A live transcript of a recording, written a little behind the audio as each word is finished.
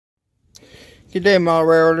Good day, my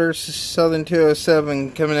railroaders. This is Southern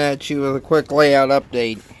 207 coming at you with a quick layout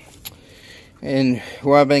update. And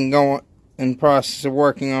what I've been going in the process of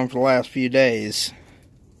working on for the last few days.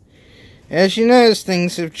 As you notice,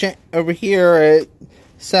 things have changed over here at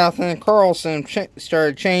South End Carlson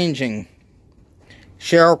started changing.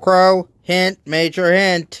 Sheryl Crow, hint, major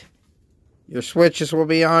hint. Your switches will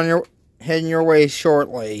be on heading your way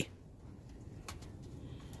shortly.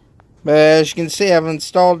 But as you can see, I've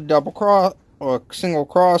installed a single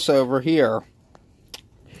crossover here.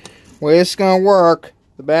 The way it's going to work,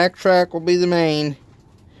 the back track will be the main,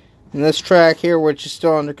 and this track here, which is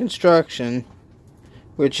still under construction,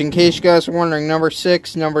 which, in case you guys are wondering, number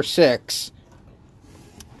 6,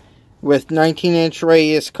 with 19-inch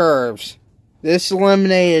radius curves. This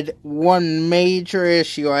eliminated one major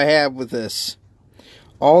issue I have with this.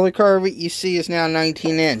 All the curve that you see is now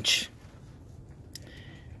 19-inch.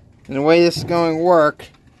 And the way this is going to work,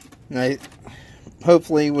 and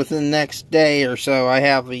hopefully within the next day or so, I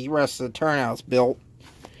have the rest of the turnouts built.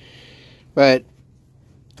 But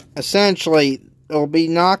essentially, it'll be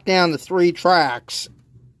knocked down to 3 tracks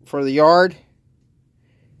for the yard.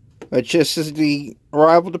 But just as the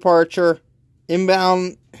arrival, departure,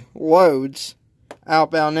 inbound loads,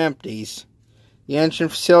 outbound empties. The engine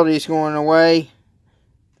facility is going away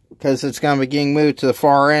because it's going to be getting moved to the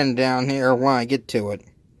far end down here when I get to it.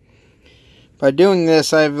 By doing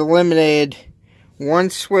this, I've eliminated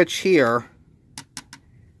one switch here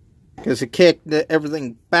because it kicked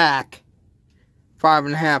everything back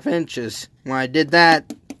 5.5 inches. When I did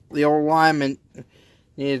that, the old alignment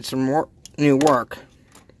needed some new work.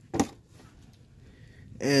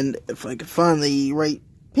 And if I can find the right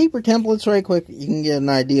paper templates right quick, you can get an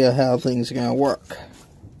idea of how things are going to work.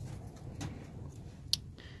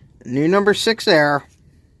 New number 6 there.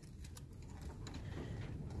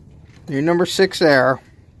 New number 6 there.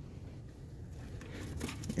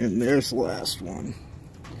 And there's the last one.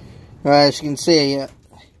 As you can see,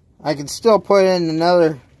 I can still put in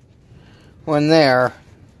another one there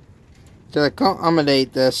to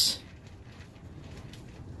accommodate this.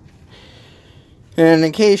 And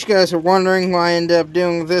in case you guys are wondering what I ended up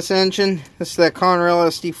doing with this engine, this is that Conrail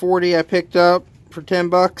SD40 I picked up for 10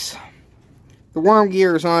 bucks. The worm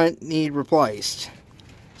gears on it need replaced.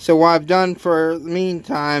 So what I've done for the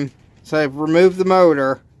meantime is I've removed the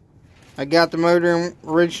motor. I got the motor and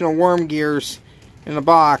original worm gears in a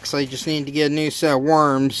box. I just need to get a new set of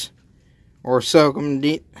worms or soak them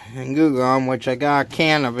in Goo Gum, which I got a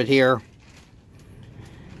can of it here.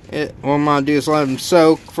 What I'm going to do is let them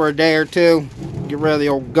soak for a day or two. Get rid of the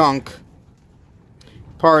old gunk.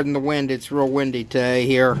 Pardon the wind, it's real windy today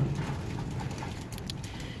here.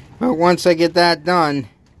 But once I get that done,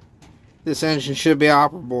 this engine should be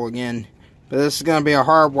operable again. But this is going to be a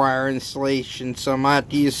hardwire installation, so I might have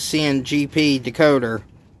to use a CNGP decoder.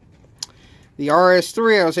 The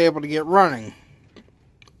RS3 I was able to get running.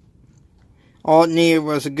 All it needed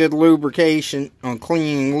was a good lubrication on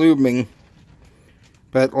cleaning and lubing.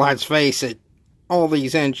 But let's face it, all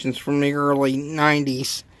these engines from the early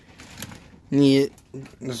 90s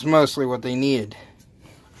is mostly what they needed.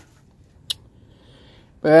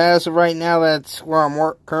 But as of right now, that's where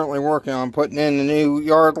I'm currently working on, putting in the new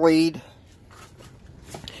yard lead.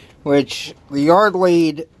 Which, the yard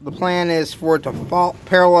lead, the plan is for it to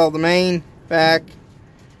parallel the main back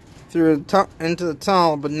through into the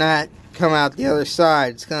tunnel, but not come out the other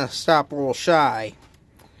side. It's going to stop a little shy.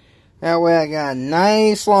 That way I got a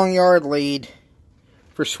nice long yard lead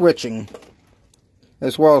for switching,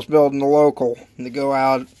 as well as building the local to go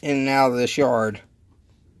out in and out of this yard.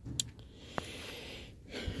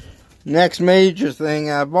 Next major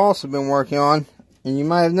thing I've also been working on, and you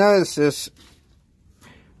might have noticed this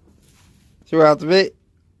throughout the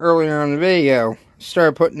earlier in the video,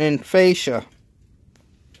 started putting in fascia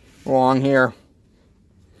along here.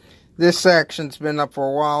 This section's been up for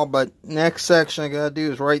a while, but next section I gotta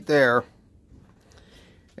do is right there.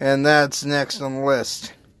 And that's next on the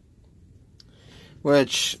list.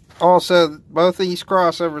 Which, also, both of these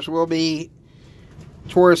crossovers will be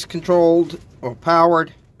torus controlled or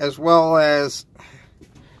powered, as well as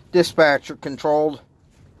dispatcher controlled.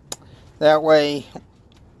 That way,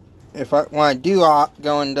 when I do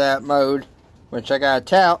go into that mode, which I got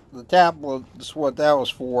the tablet is what that was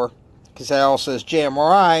for, because that also says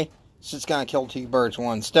JMRI. So it's going to kill 2 birds with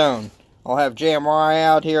 1 stone. I'll have JMRI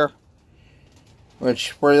out here.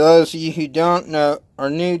 Which, for those of you who don't know, are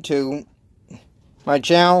new to my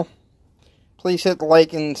channel, please hit the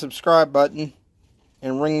like and subscribe button.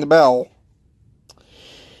 And ring the bell.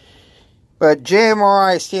 But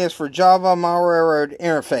JMRI stands for Java Model Railroad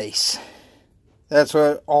Interface. That's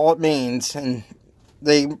what all it means. And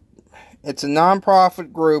they It's a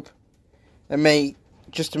non-profit group that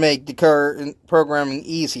just to make the current programming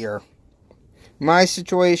easier. In my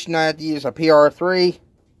situation, I had to use a PR3,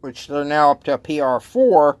 which they're now up to a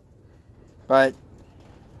PR4, but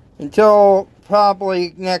until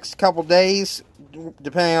probably next couple days,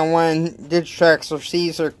 depending on when Digitrax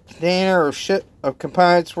receives their container or ship of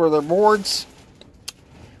components for their boards,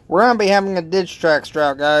 we're going to be having a Digitrax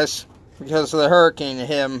drought, guys, because of the hurricane that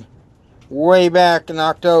hit him way back in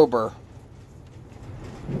October.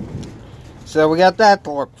 So we got that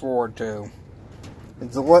to look forward to.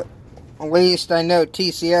 At least I know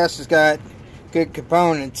TCS has got good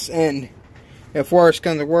components, and if worse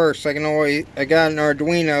comes to worse, I got an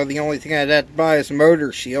Arduino. The only thing I'd have to buy is a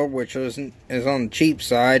motor shield, which is on the cheap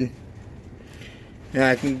side. And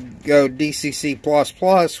I can go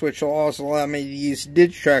DCC++, which will also allow me to use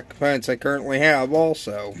Digitrax components I currently have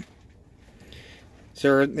also.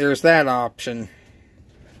 So there's that option.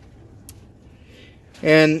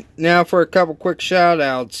 And now for a couple quick shout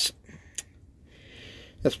outs.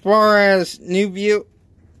 As far as anyone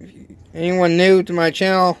new to my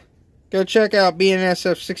channel, go check out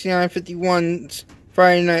BNSF6951's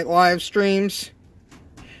Friday night live streams,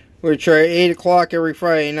 which are at 8 o'clock every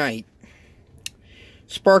Friday night.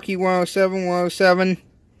 Sparky 107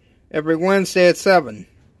 every Wednesday at 7.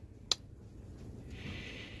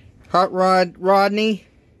 Hot Rod Rodney,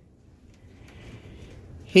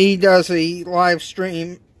 he does a live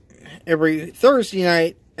stream every Thursday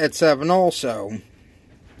night at 7 also.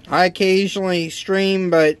 I occasionally stream,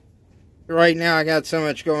 but right now I got so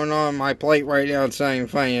much going on my plate right now, it's not even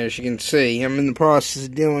funny, as you can see. I'm in the process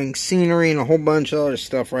of doing scenery and a whole bunch of other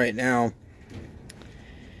stuff right now.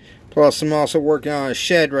 Plus, I'm also working on a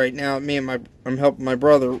shed right now. I'm helping my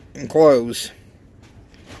brother enclose.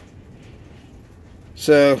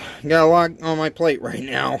 So, got a lot on my plate right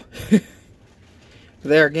now.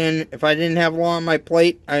 There again, if I didn't have a lot on my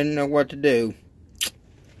plate, I didn't know what to do.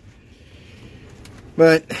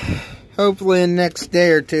 But hopefully in the next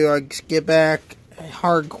day or two, I get back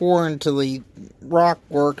hardcore into the rock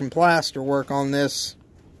work and plaster work on this.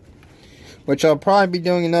 Which I'll probably be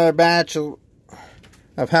doing another batch of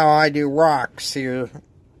how I do rocks here.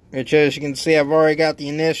 Which, as you can see, I've already got the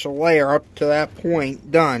initial layer up to that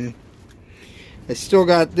point done. I still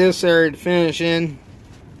got this area to finish in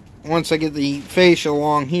once I get the fascia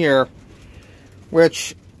along here.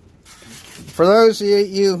 Which, for those of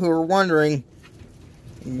you who are wondering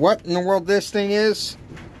what in the world this thing is,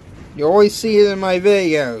 you always see it in my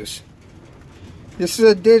videos. This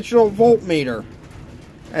is a digital voltmeter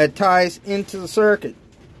that ties into the circuit.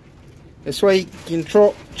 This way you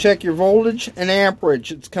can check your voltage and amperage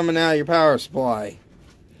that's coming out of your power supply.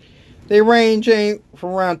 They range from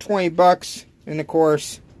around 20 bucks, and of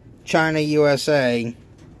course, China, USA.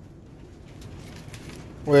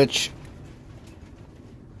 Which,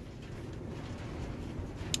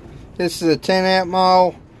 this is a 10 amp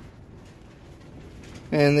model,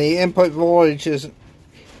 and the input voltage is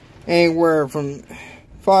anywhere from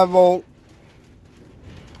 5 volt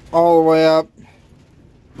all the way up,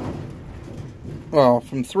 well,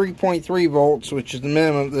 from 3.3 volts, which is the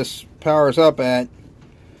minimum this powers up at,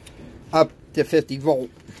 up to 50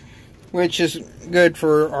 volt, which is good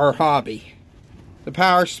for our hobby. The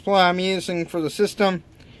power supply I'm using for the system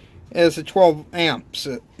is a 12 amps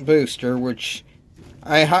booster, which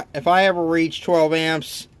if I ever reach 12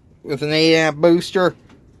 amps with an 8 amp booster,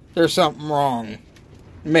 there's something wrong,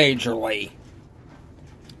 majorly.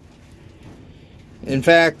 In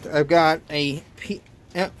fact, I've got a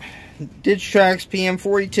Digitrax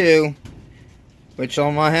PM42, which I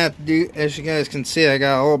might have to do. As you guys can see, I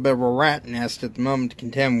got a little bit of a rat nest at the moment to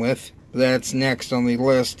contend with. That's next on the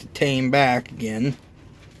list to tame back again.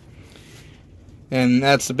 And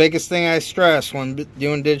that's the biggest thing I stress when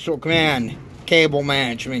doing digital command. Cable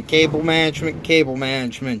management, cable management, cable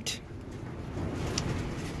management.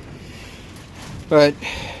 But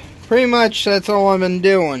pretty much that's all I've been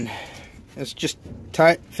doing. It's just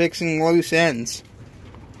fixing loose ends.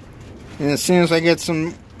 And as soon as I get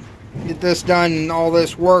this done and all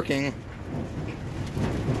this working,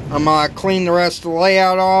 I'm gonna clean the rest of the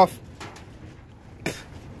layout off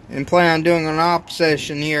and plan on doing an op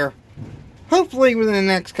session here, hopefully within the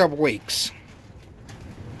next couple weeks.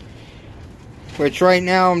 Which right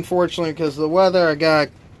now, unfortunately, because of the weather, I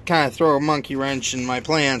gotta kind of throw a monkey wrench in my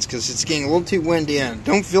plans because it's getting a little too windy and I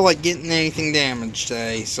don't feel like getting anything damaged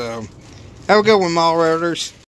today. So, have a good one, Mall Roaders.